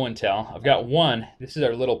a show and tell. I've got one. This is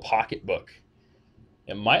our little pocket book.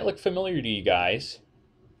 It might look familiar to you guys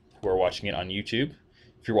who are watching it on YouTube.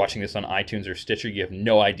 If you're watching this on iTunes or Stitcher, you have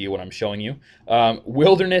no idea what I'm showing you.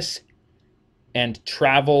 Wilderness and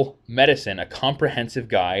Travel Medicine, a comprehensive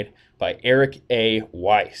guide by Eric A.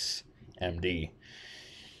 Weiss, MD.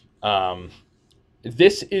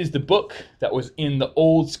 This is the book that was in the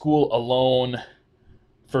old school Alone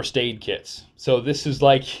first aid kits. So this is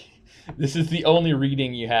the only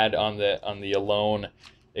reading you had on the Alone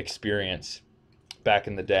experience back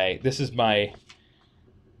in the day. This is my,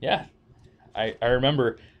 yeah. I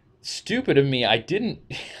remember, stupid of me, I didn't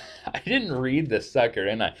read this sucker,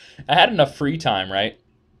 and I had enough free time, right?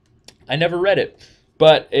 I never read it,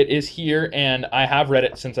 but it is here, and I have read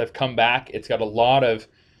it since I've come back. It's got a lot of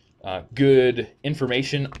good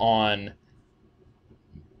information on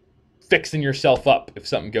fixing yourself up if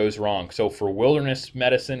something goes wrong. So for wilderness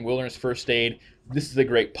medicine, wilderness first aid, this is a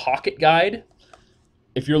great pocket guide.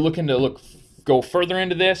 If you're looking to go further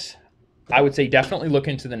into this, I would say definitely look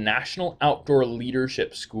into the National Outdoor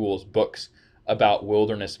Leadership School's books about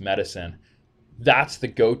wilderness medicine. That's the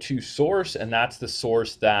go-to source, and that's the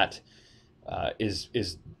source that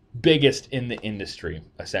is biggest in the industry,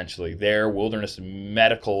 essentially. Their Wilderness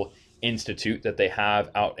Medical Institute that they have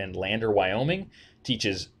out in Lander, Wyoming,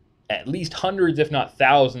 teaches at least hundreds, if not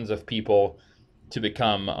thousands, of people to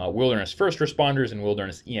become wilderness first responders and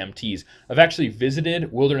wilderness EMTs. I've actually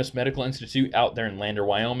visited Wilderness Medical Institute out there in Lander,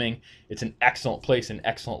 Wyoming. It's an excellent place, an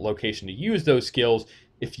excellent location to use those skills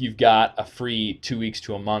if you've got a free 2 weeks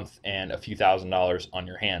to a month and a few $1,000s on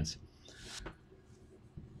your hands.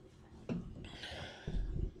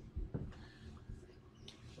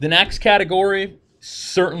 The next category,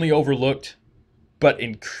 certainly overlooked, but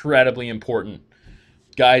incredibly important.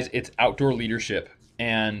 Guys, it's outdoor leadership.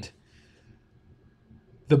 And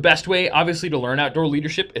the best way, obviously, to learn outdoor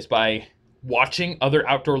leadership is by watching other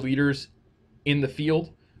outdoor leaders in the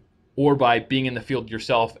field or by being in the field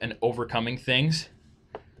yourself and overcoming things.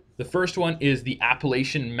 The first one is the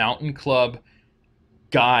Appalachian Mountain Club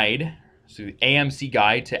Guide, so the AMC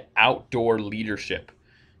Guide to Outdoor Leadership.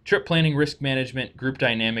 Trip Planning, Risk Management, Group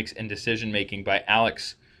Dynamics, and Decision Making by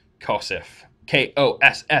Alex Kosseff.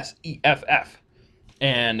 Kosseff.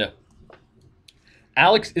 And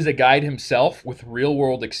Alex is a guide himself with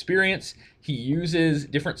real-world experience. He uses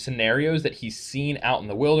different scenarios that he's seen out in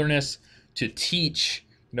the wilderness to teach,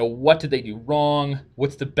 what did they do wrong?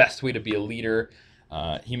 What's the best way to be a leader?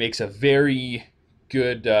 He makes a very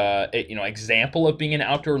good, example of being an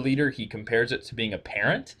outdoor leader. He compares it to being a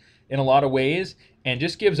parent in a lot of ways, and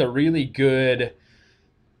just gives a really good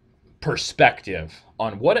perspective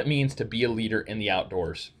on what it means to be a leader in the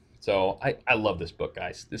outdoors. So I love this book,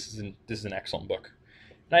 guys. This is an excellent book.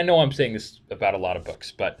 And I know I'm saying this about a lot of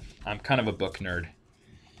books, but I'm kind of a book nerd.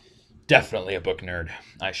 Definitely a book nerd,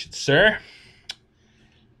 I should say.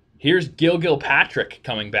 Here's Gilpatrick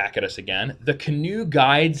coming back at us again. The Canoe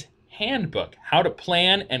Guide's Handbook, how to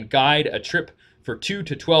plan and guide a trip for 2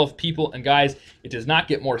 to 12 people. And guys, it does not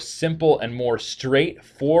get more simple and more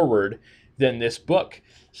straightforward than this book.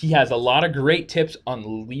 He has a lot of great tips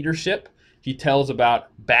on leadership. He tells about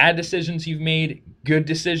bad decisions he's made, good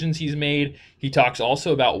decisions he's made. He talks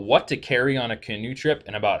also about what to carry on a canoe trip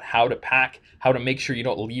and about how to pack, how to make sure you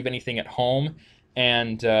don't leave anything at home.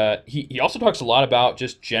 And he also talks a lot about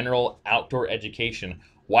just general outdoor education.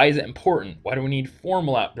 Why is it important? Why do we need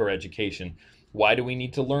formal outdoor education? Why do we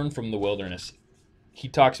need to learn from the wilderness? He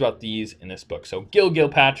talks about these in this book. So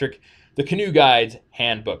Gilpatrick, The Canoe Guide's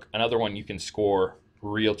Handbook, another one you can score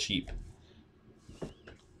real cheap.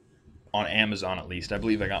 On Amazon, at least. I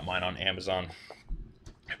believe I got mine on Amazon.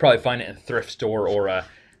 I'd probably find it in a thrift store or a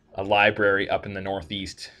library up in the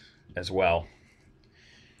Northeast as well.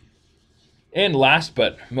 And last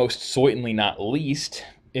but most certainly not least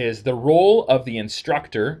is The Role of the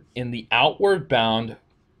Instructor in the Outward Bound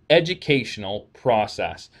Educational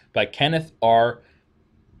Process by Kenneth R.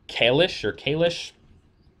 Kalish.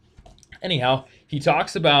 Anyhow, he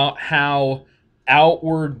talks about how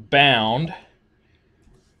Outward Bound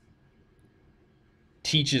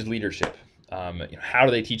teaches leadership. How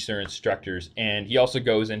do they teach their instructors? And he also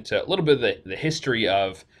goes into a little bit of the history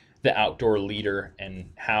of the outdoor leader and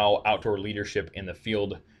how outdoor leadership in the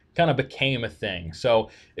field kind of became a thing. So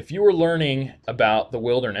if you were learning about the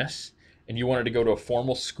wilderness and you wanted to go to a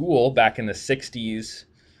formal school back in the 60s,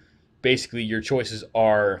 basically your choices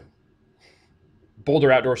are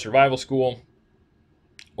Boulder Outdoor Survival School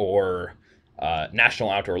or National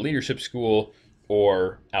Outdoor Leadership School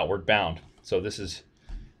or Outward Bound. So this is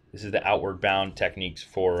the Outward Bound techniques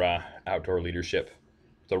for outdoor leadership.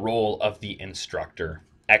 The Role of the Instructor.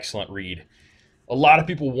 Excellent read. A lot of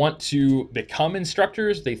people want to become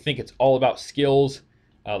instructors. They think it's all about skills,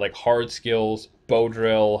 like hard skills, bow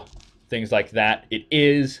drill, things like that. It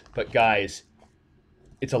is, but guys,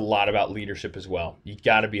 it's a lot about leadership as well. You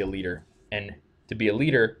got to be a leader. And to be a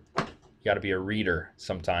leader, you got to be a reader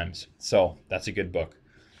sometimes. So that's a good book.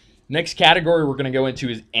 Next category we're going to go into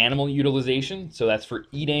is animal utilization. So that's for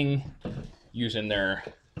eating, using their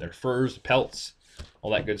furs, pelts,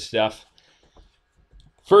 all that good stuff.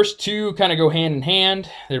 First two kind of go hand in hand.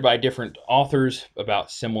 They're by different authors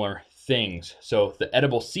about similar things. So The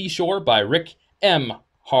Edible Seashore by Rick M.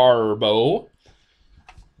 Harbaugh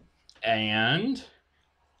and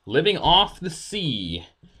Living Off the Sea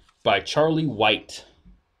by Charlie White.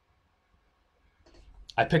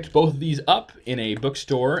 I picked both of these up in a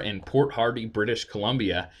bookstore in Port Hardy, British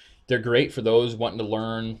Columbia, They're great for those wanting to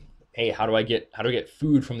learn, hey, how do I get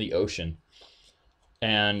food from the ocean?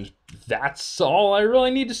 And that's all I really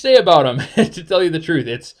need to say about them. To tell you the truth,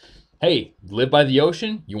 it's, hey, live by the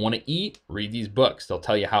ocean, you want to eat, read these books. They'll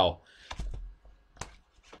tell you how.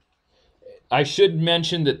 I should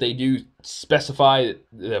mention that they do specify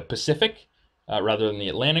the Pacific rather than the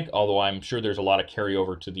Atlantic, although I'm sure there's a lot of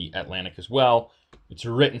carryover to the Atlantic as well. It's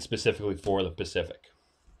written specifically for the Pacific.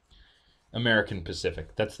 American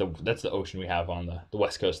Pacific. That's the ocean we have on the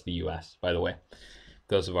west coast of the U.S., by the way.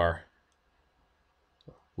 Those of our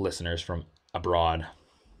listeners from abroad.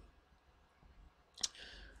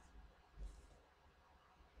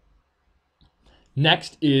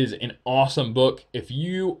 Next is an awesome book. If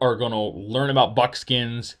you are going to learn about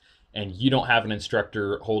buckskins and you don't have an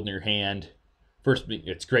instructor holding your hand, first,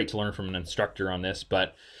 it's great to learn from an instructor on this,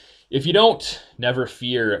 but if you don't, never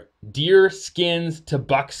fear. Deer Skins to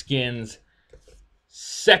Buckskins,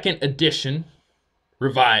 2nd edition,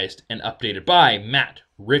 revised and updated by Matt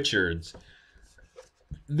Richards.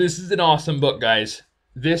 This is an awesome book, guys.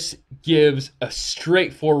 This gives a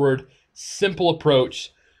straightforward, simple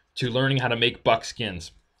approach to learning how to make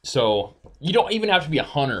buckskins. So you don't even have to be a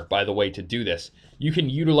hunter, by the way, to do this. You can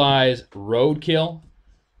utilize roadkill.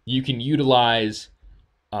 You can utilize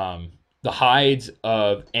the hides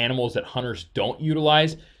of animals that hunters don't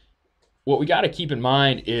utilize. What we got to keep in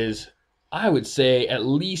mind is, I would say at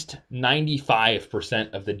least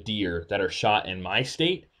 95% of the deer that are shot in my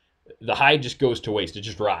state, the hide just goes to waste. It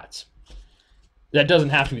just rots. That doesn't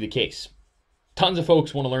have to be the case. Tons of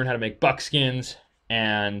folks want to learn how to make buckskins,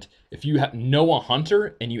 and if you know a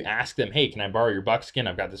hunter and you ask them, hey, can I borrow your buckskin?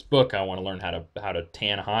 I've got this book. I want to learn how to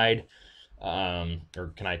tan a hide.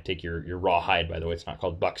 Or can I take your raw hide? By the way, it's not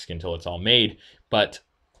called buckskin until it's all made, but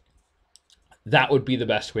that would be the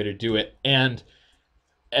best way to do it. And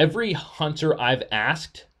every hunter I've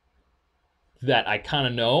asked that I kind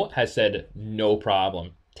of know has said, no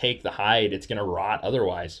problem. Take the hide. It's going to rot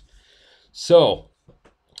otherwise. So,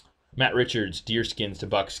 Matt Richards, Deer Skins to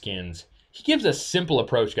Buckskins. He gives a simple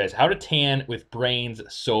approach, guys. How to tan with brains,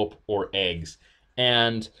 soap, or eggs.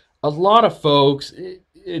 And a lot of folks,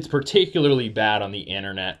 it's particularly bad on the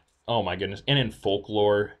internet. Oh my goodness. And in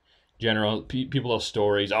folklore, general, people tell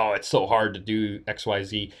stories. Oh, it's so hard to do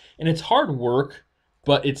XYZ. And it's hard work,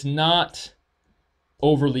 but it's not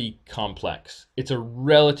overly complex. It's a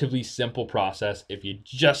relatively simple process if you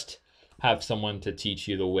just have someone to teach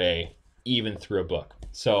you the way, even through a book.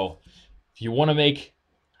 So if you want to make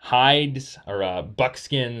hides or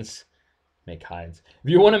buckskins, make hides. If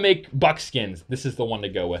you want to make buckskins, this is the one to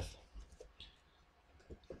go with.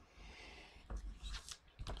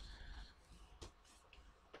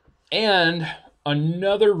 And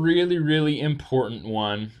another really, really important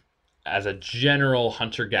one as a general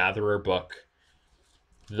hunter-gatherer book,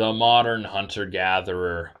 The Modern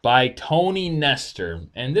Hunter-Gatherer by Tony Nestor.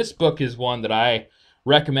 And this book is one that I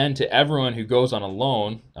recommend to everyone who goes on a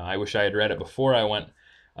loan. I wish I had read it before I went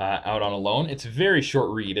out on a loan. It's a very short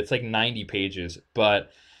read. It's like 90 pages,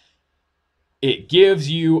 but it gives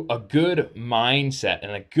you a good mindset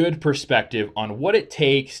and a good perspective on what it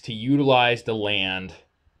takes to utilize the land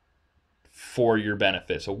for your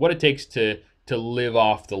benefit. So what it takes to live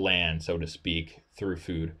off the land, so to speak, through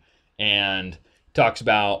food. And talks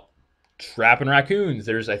about trapping raccoons.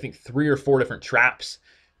 There's, I think, 3 or 4 different traps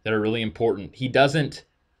that are really important. He doesn't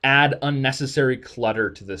add unnecessary clutter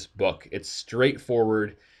to this book. It's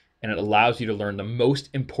straightforward, and it allows you to learn the most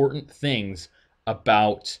important things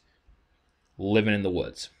about living in the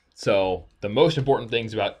woods. So the most important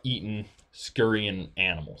things about eating scurrying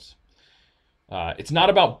animals. It's not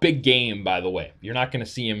about big game, by the way. You're not going to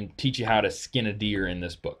see him teach you how to skin a deer in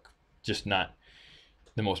this book. Just not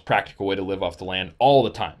the most practical way to live off the land all the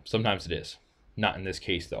time. Sometimes it is. Not in this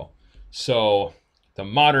case, though. So, The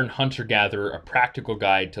Modern Hunter-Gatherer, A Practical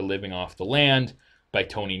Guide to Living Off the Land by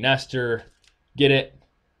Tony Nestor. Get it,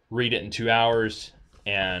 read it in 2 hours,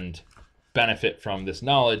 and benefit from this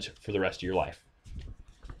knowledge for the rest of your life.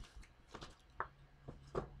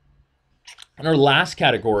 And our last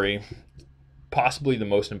category, possibly the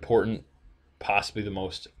most important, possibly the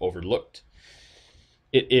most overlooked,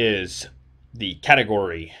 it is the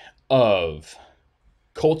category of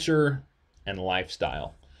culture and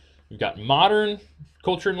lifestyle. We've got modern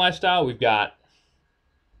culture and lifestyle. We've got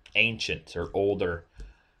ancient or older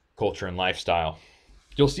culture and lifestyle.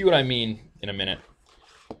 You'll see what I mean in a minute.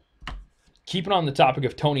 Keeping on the topic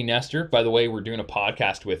of Tony Nestor, by the way, we're doing a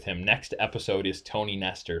podcast with him. Next episode is Tony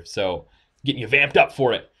Nestor. So getting you vamped up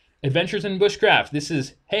for it. Adventures in Bushcraft. This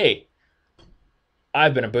is, hey,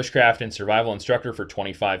 I've been a bushcraft and survival instructor for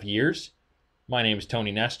 25 years. My name is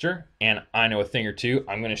Tony Nestor, and I know a thing or two.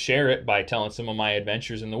 I'm going to share it by telling some of my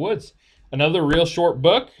adventures in the woods. Another real short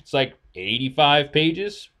book. It's like 85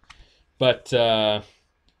 pages, but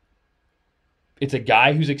it's a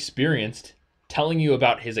guy who's experienced telling you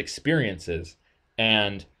about his experiences.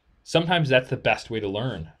 And sometimes that's the best way to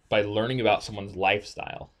learn, by learning about someone's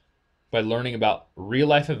lifestyle, by learning about real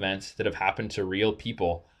life events that have happened to real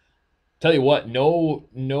people. Tell you what, no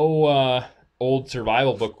old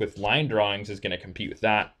survival book with line drawings is going to compete with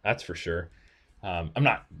that. That's for sure. I'm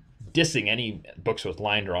not dissing any books with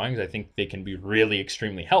line drawings. I think they can be really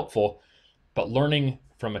extremely helpful, but learning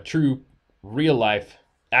from a true real life,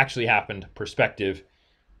 actually happened perspective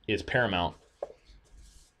is paramount.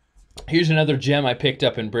 Here's another gem I picked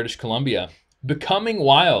up in British Columbia. Becoming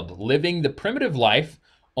Wild, Living the Primitive Life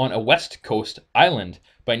on a West Coast Island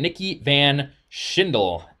by Nikki Van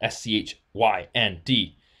Schindel,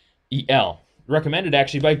 Schyndyndel. Recommended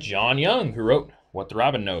actually by John Young, who wrote What the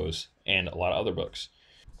Robin Knows and a lot of other books.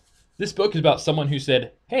 This book is about someone who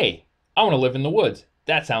said, hey, I want to live in the woods.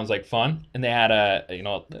 That sounds like fun. And they had a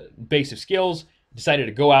base of skills, decided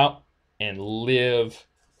to go out and live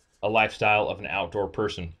a lifestyle of an outdoor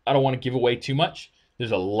person. I don't want to give away too much.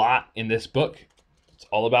 There's a lot in this book. It's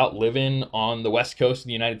all about living on the west coast of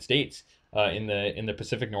the United States, in the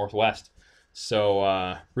Pacific Northwest.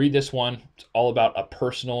 So read this one. It's all about a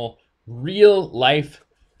personal, real life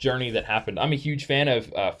journey that happened. I'm a huge fan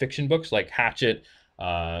of fiction books like Hatchet,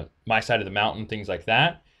 My Side of the Mountain, things like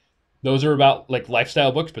that. Those are about like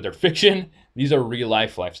lifestyle books, but they're fiction. These are real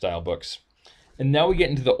life lifestyle books. And now we get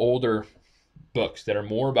into the older books that are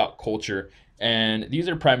more about culture, and these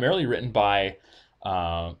are primarily written by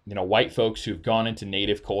white folks who've gone into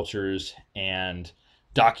native cultures and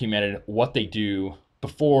documented what they do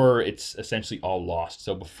before it's essentially all lost.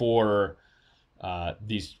 So before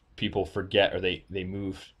these people forget, or they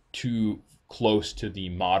move too close to the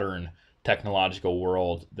modern technological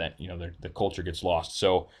world, that the culture gets lost.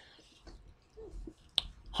 So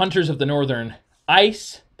Hunters of the Northern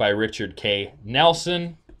Ice by Richard K.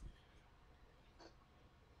 Nelson.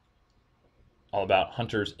 All about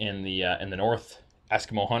hunters in the north,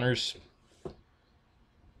 Eskimo hunters.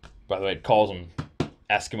 By the way, it calls them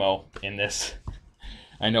Eskimo in this.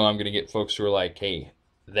 I know I'm going to get folks who are like, hey,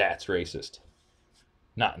 that's racist.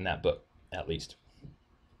 Not in that book, at least.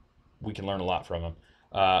 We can learn a lot from them.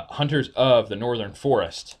 Hunters of the Northern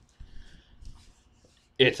Forest.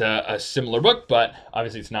 It's a similar book, but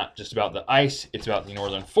obviously it's not just about the ice. It's about the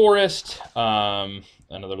Northern Forest.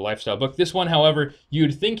 Another lifestyle book. This one, however,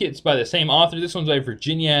 you'd think it's by the same author. This one's by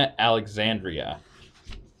Virginia Alexandria,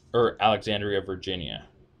 Virginia.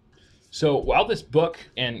 So while this book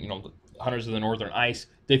and Hunters of the Northern Ice,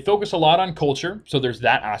 they focus a lot on culture. So there's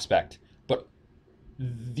that aspect. But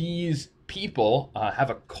these people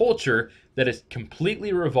have a culture that is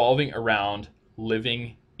completely revolving around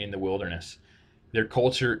living in the wilderness. Their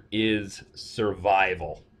culture is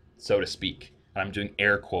survival, so to speak. And I'm doing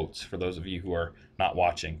air quotes for those of you who are not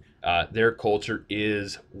watching. Their culture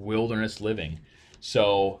is wilderness living.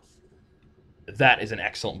 So that is an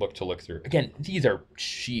excellent book to look through. Again, these are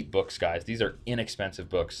cheap books, guys. These are inexpensive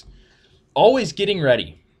books. Always Getting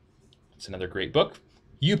Ready. It's another great book.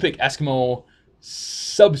 Yupik Eskimo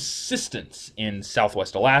Subsistence in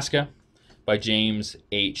Southwest Alaska by James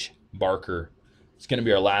H. Barker. It's going to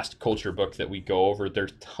be our last culture book that we go over.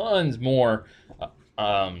 There's tons more,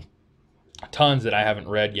 tons that I haven't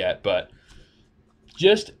read yet, but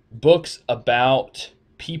just books about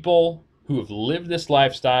people who have lived this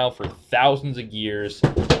lifestyle for thousands of years.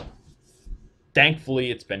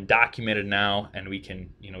 Thankfully, it's been documented now, and we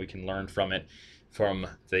can learn from it, from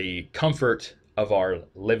the comfort of our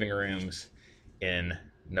living rooms in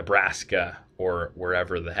Nebraska or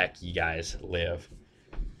wherever the heck you guys live.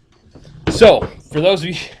 So, for those of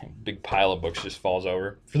you, big pile of books just falls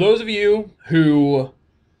over. For those of you who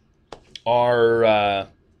are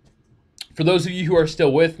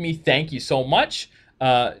still with me, thank you so much.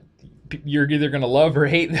 You're either going to love or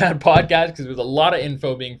hate that podcast because there's a lot of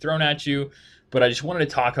info being thrown at you. But I just wanted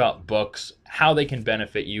to talk about books, how they can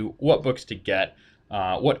benefit you, what books to get,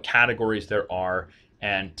 what categories there are,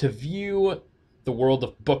 and to view the world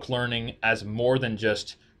of book learning as more than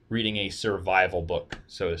just reading a survival book,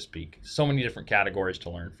 so to speak. So many different categories to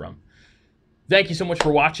learn from. Thank you so much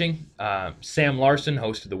for watching. Sam Larson,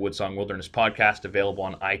 host of the Woodsong Wilderness Podcast, available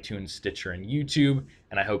on iTunes, Stitcher, and YouTube.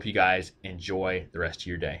 And I hope you guys enjoy the rest of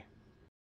your day.